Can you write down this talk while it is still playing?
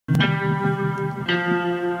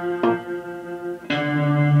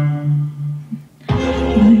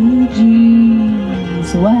Blue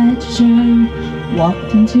jeans, white shirt,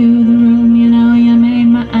 walked into the room, you know you made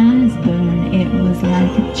my eyes burn. It was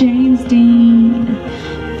like a James Dean,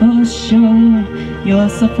 for sure. You're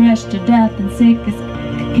so fresh to death and sick as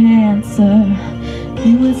cancer.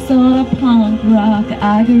 You were sort of punk rock,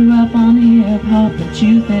 I grew up on hip-hop, but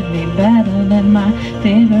you fit me better than my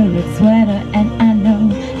favorite sweater. And I know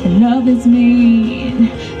that love is mean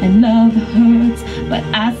and love hurts, but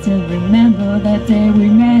I still remember that day we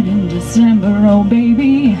met in December. Oh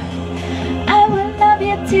baby, I will love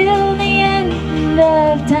you till the end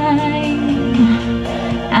of time.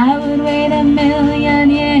 I would wait a million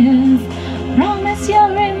years, promise you'll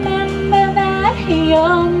remember that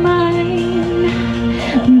you're mine.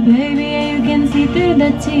 Baby, you can see through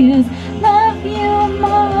the tears, love you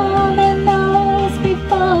more than those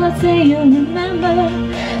before. Say you'll remember,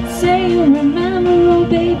 oh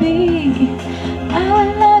baby, I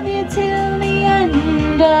will love you till the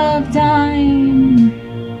end of time.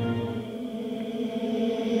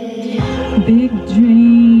 Big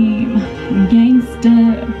dream,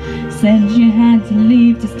 gangster, said you had to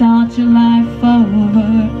leave to start your life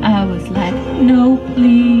over. I was like, no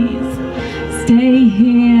please, stay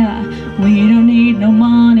here, we don't need no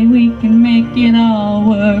money, we can make it all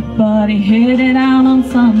work. But he hit it out on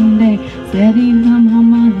Sunday, said he'd come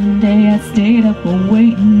home Monday. I stayed up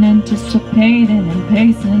waiting, anticipating and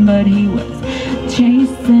pacing, but he was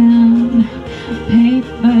chasing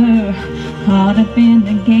paper, caught up in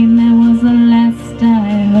the game, that was the last I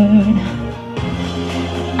heard.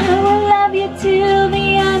 I will love you till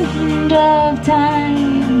the end of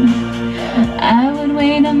time. I would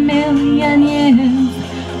wait a million years,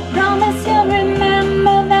 promise you'll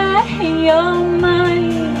remember that you're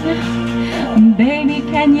mine. Baby,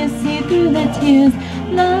 can you see through the tears,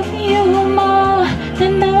 love you more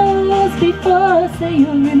than those before. Say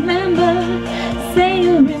you'll remember,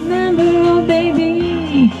 oh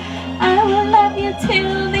baby, I will love you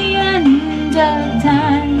till the end of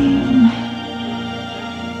time.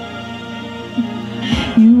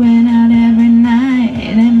 You went out every night,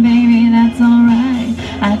 and baby, that's alright.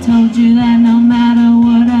 I told you that no matter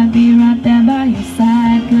what, I'd be right there by your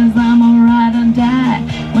side. Cause I'm a ride or die,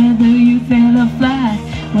 whether you fail or fly.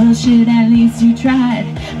 Well shit, at least you tried.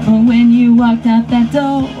 But when you walked out that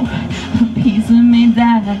door, a piece of me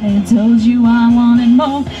died. I told you I wanted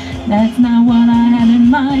more, that's not what I had in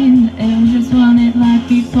mind. It was just wanted like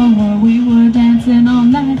before, we were dancing all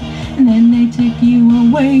night. And then they took you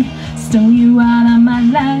away, stole you out of my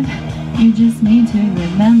life. You just need to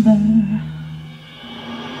remember.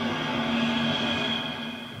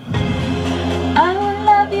 I will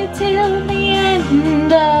love you till the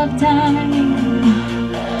end of time.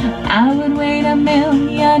 I would wait a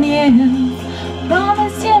million years,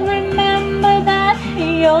 promise you'll remember that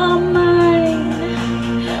you're mine.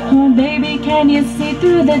 Oh baby, can you see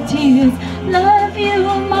through the tears, love you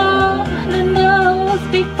more than those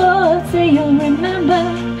before. Say you'll remember,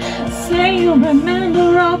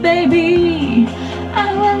 oh baby,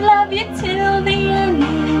 I will love you till the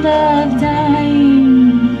end of time.